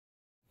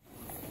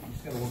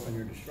Just gotta work on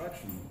your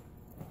distraction.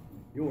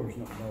 Yours,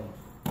 not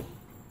those.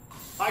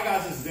 Hi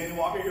guys, this is Danny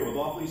Walker here with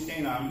Off Leash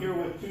Canine. I'm here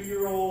with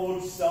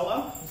 2-year-old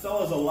Stella.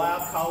 Stella's a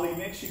lab collie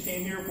mix. She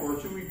came here for a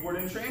 2-week board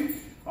and train.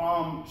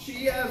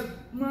 She has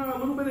a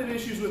little bit of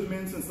issues with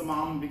men since the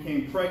mom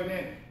became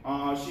pregnant.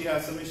 She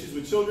has some issues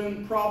with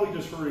children, probably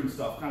just hurting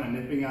stuff, kind of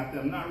nipping at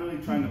them, not really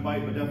trying to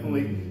bite, but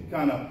definitely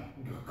kind of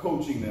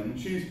coaching them.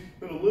 She's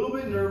been a little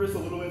bit nervous, a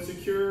little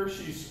insecure.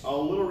 She's a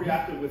little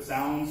reactive with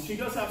sounds. She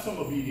does have some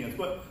obedience,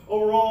 but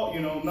overall, you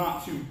know,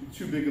 not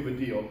too big of a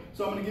deal.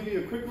 So I'm going to give you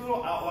a quick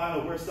little outline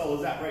of where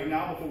Stella's at right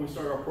now before we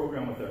start our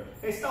program with her.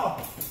 Hey,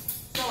 Stella.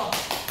 Stella.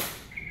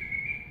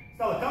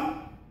 Stella,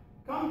 come.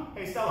 Come.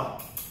 Hey, Stella.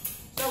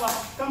 Stella,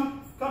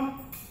 come. Come.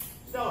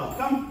 Stella,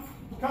 come.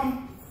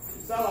 Come.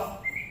 Stella.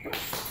 Come.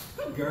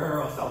 Good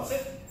girl. Stella,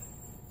 sit.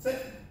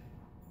 Sit.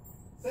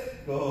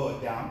 Sit.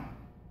 Good. Down.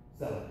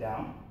 Stella,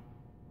 down.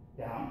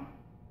 Down.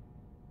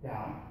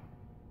 Down.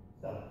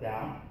 Stella,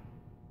 down.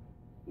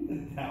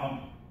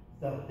 Down.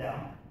 Stella,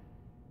 down.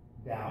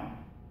 Down.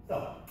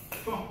 Stella,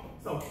 come on.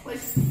 Stella,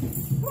 place.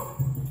 Come on.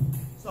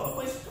 Stella,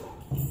 place. Come on.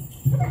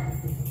 Come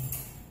on.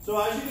 So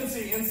as you can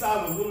see,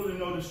 inside with little to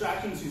no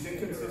distractions, she's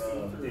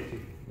inconsistent.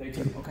 Day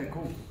two. Okay,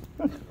 cool.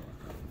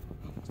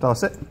 Stella,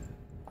 sit.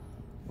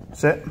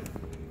 Sit.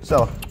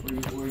 Stella.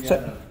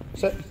 Sit.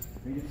 Sit.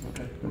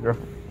 Okay. Good girl.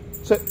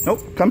 Sit. Nope.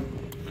 Come.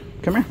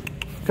 Come here.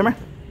 Come here.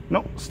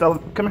 No. Stella,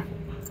 come here.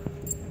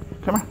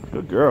 Come here.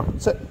 Good girl.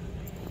 Sit.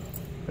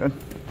 Good.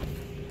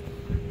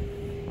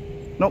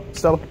 Nope.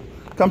 Stella.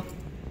 Come.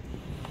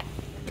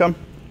 Come.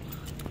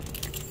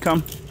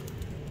 Come.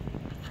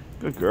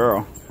 Good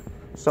girl.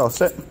 Stella,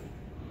 sit.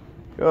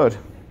 Good.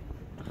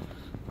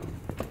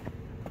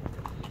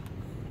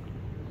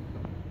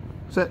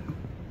 Sit.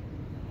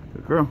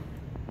 Good girl.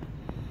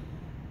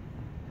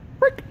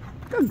 Break.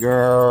 Good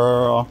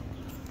girl.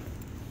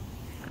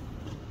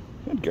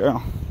 Good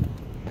girl.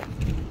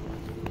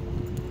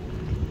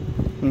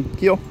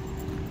 Heel.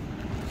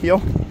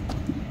 Heel.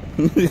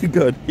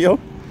 Good. Heel.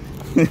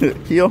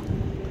 Heel.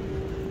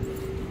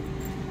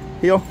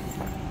 Heel.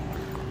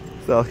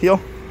 So heel.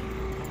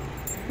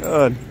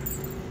 Good.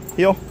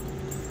 Heel.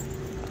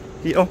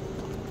 Heel.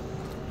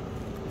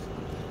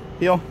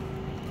 Heel.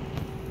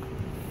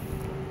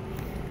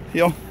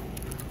 Heel.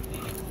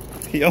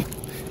 Heel.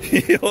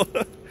 Heel.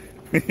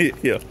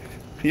 Heel.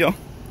 Heel.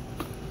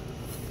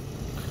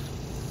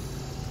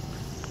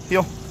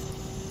 Heel.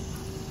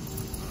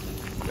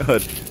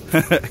 Good.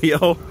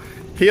 Heel.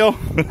 Heel.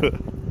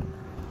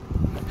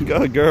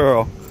 Good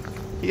girl.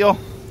 Heel.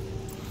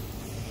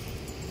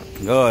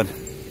 Good.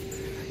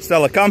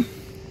 Stella, come.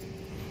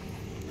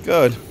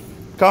 Good.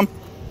 Come.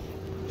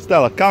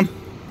 Stella, come.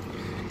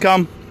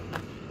 Come.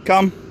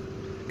 Come.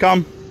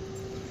 Come.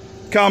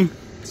 Come.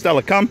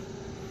 Stella, come.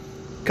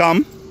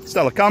 Come.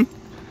 Stella, come.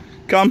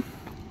 Come.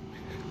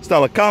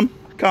 Stella, come.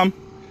 Come.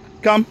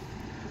 Come.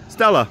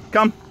 Stella,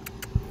 come.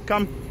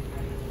 Come.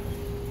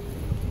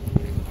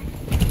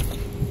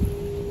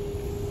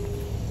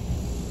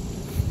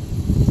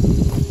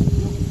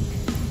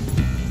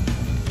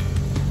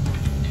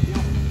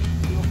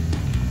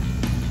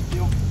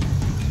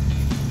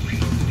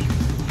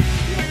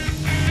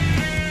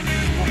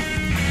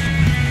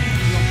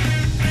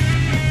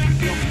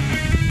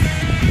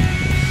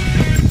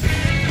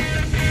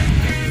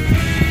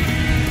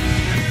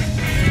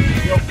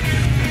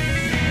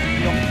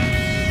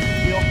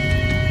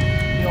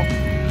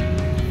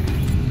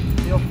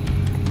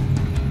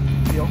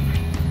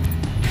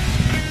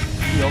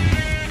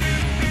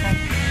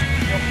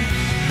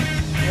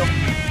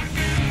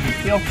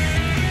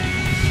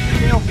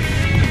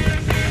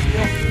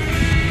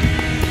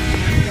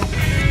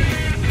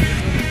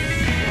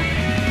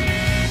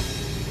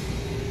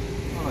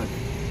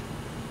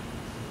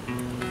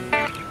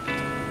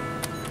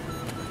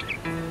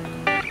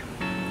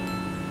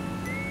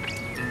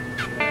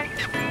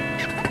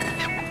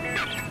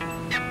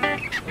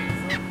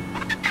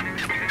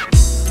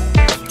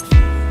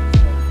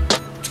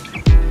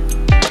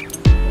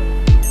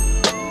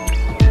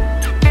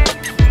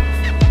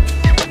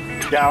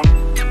 Down.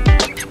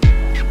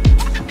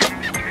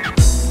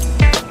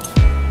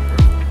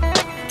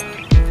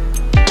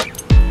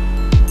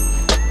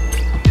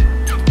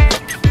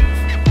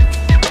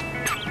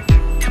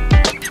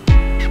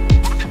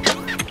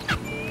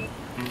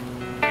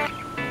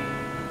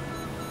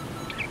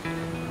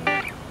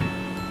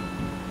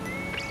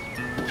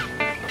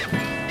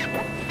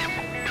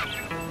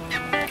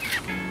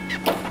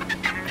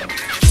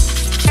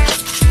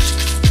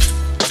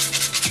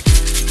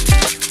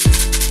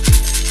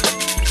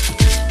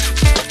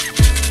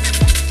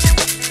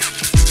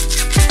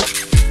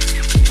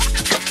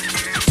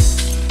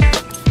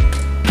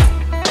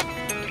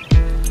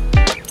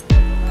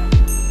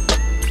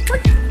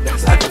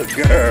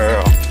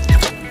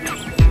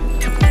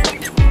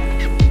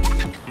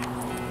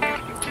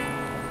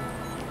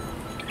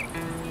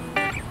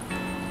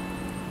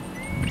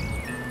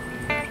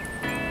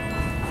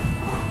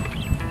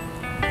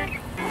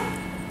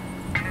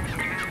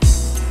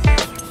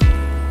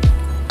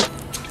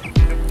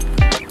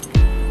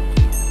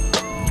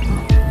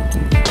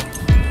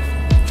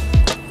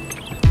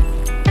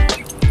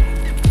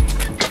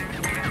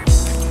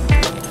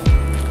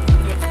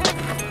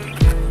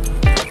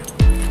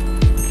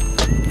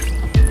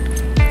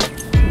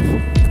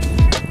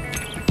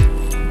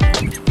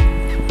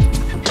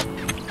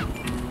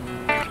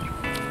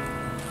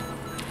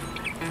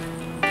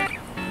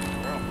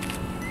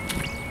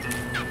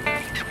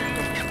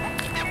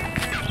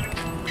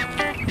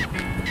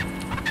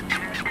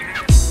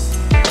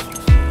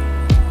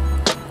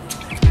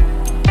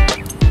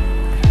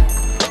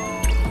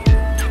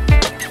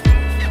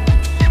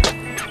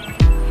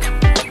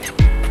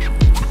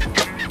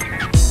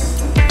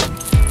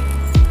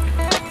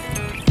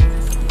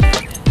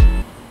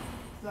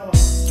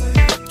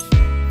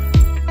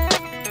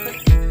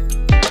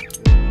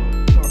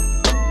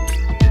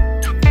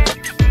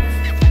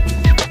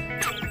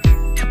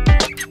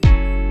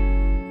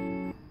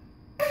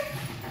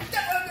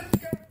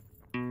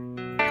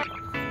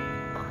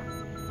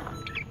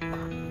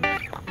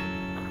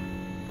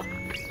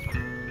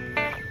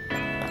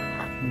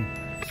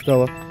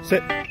 Stella,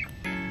 sit.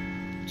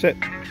 Sit.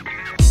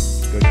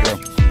 Good girl.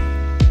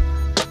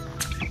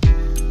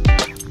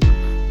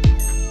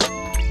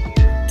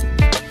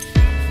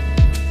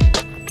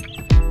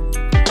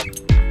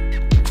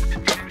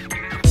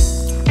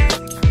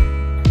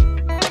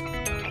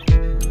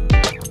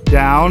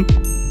 Down.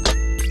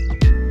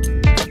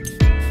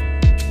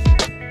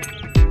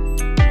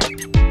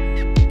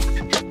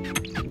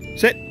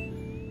 Sit.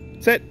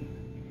 Sit.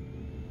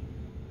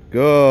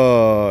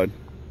 Good.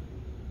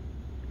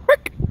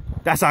 Quick.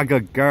 That's a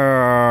good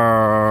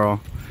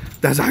girl.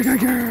 That's a good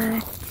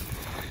girl.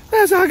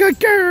 That's a good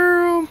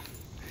girl.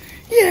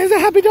 Yeah, is a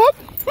happy dog?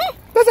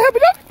 That's a happy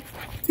dog?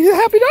 He's a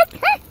happy dog?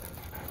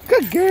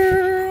 Good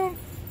girl.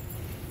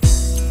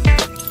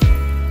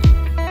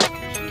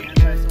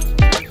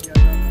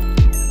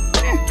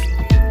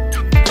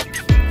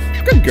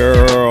 Good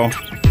girl.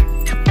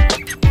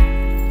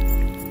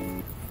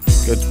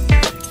 Good.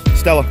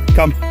 Stella,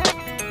 come.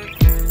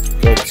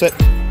 Good. Sit.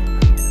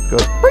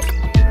 Good.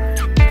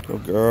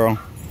 Good girl.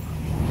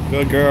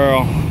 Good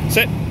girl.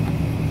 Sit.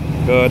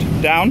 Good.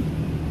 Down.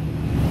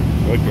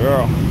 Good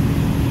girl.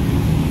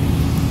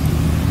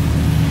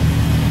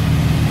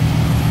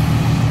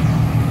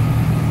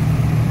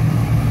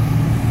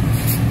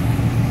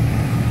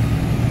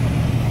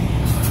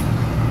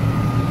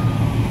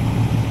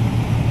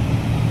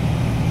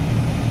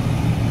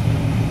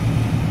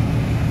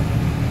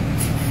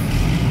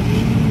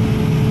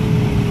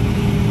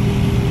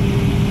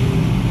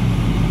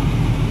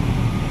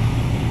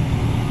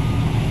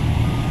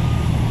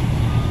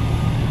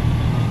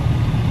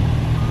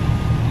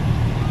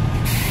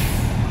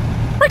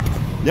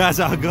 That's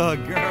a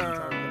good girl.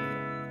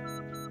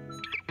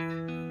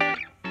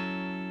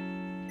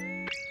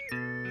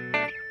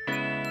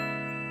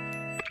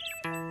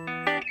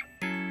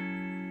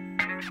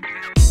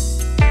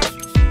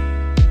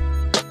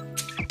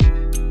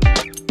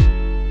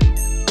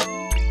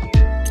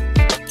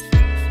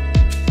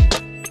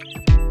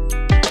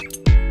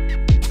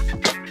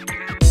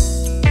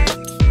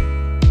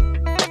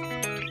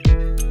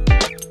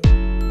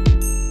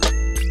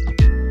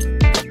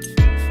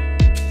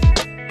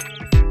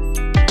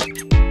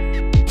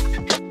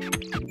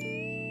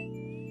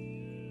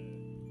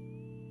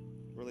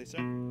 Release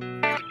it.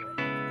 Make it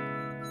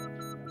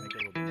a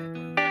little bit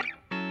more.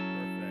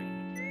 Perfect.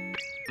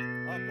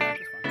 Up,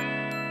 left is fine.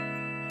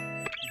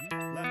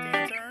 Left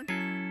hand turn.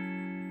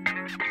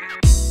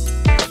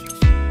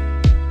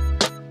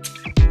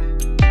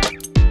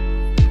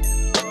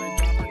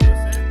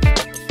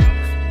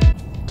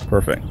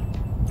 Perfect.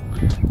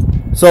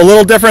 So a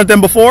little different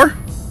than before?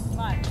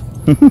 What?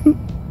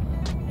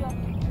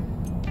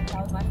 That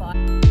was my fault.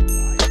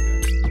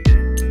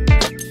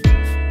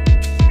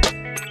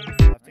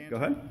 Go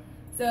ahead.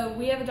 So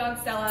we have a dog,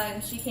 Stella,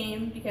 and she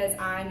came because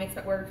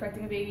we're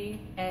expecting a baby,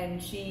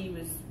 and she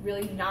was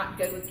really not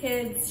good with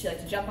kids. She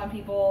liked to jump on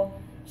people.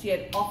 She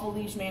had awful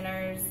leash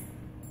manners,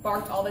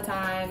 barked all the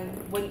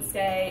time, wouldn't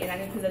stay in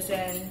any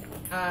position.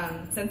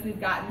 Since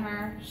we've gotten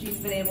her, she's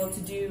been able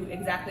to do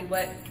exactly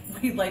what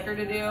we'd like her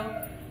to do.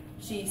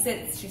 She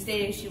sits, she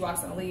stays, she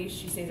walks on a leash,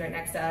 she stays right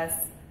next to us.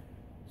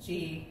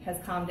 She has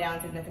calmed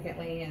down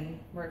significantly, and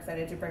we're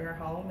excited to bring her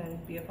home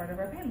and be a part of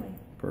our family.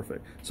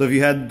 Perfect. So if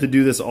you had to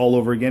do this all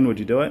over again, would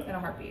you do it? In a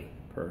heartbeat.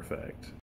 Perfect.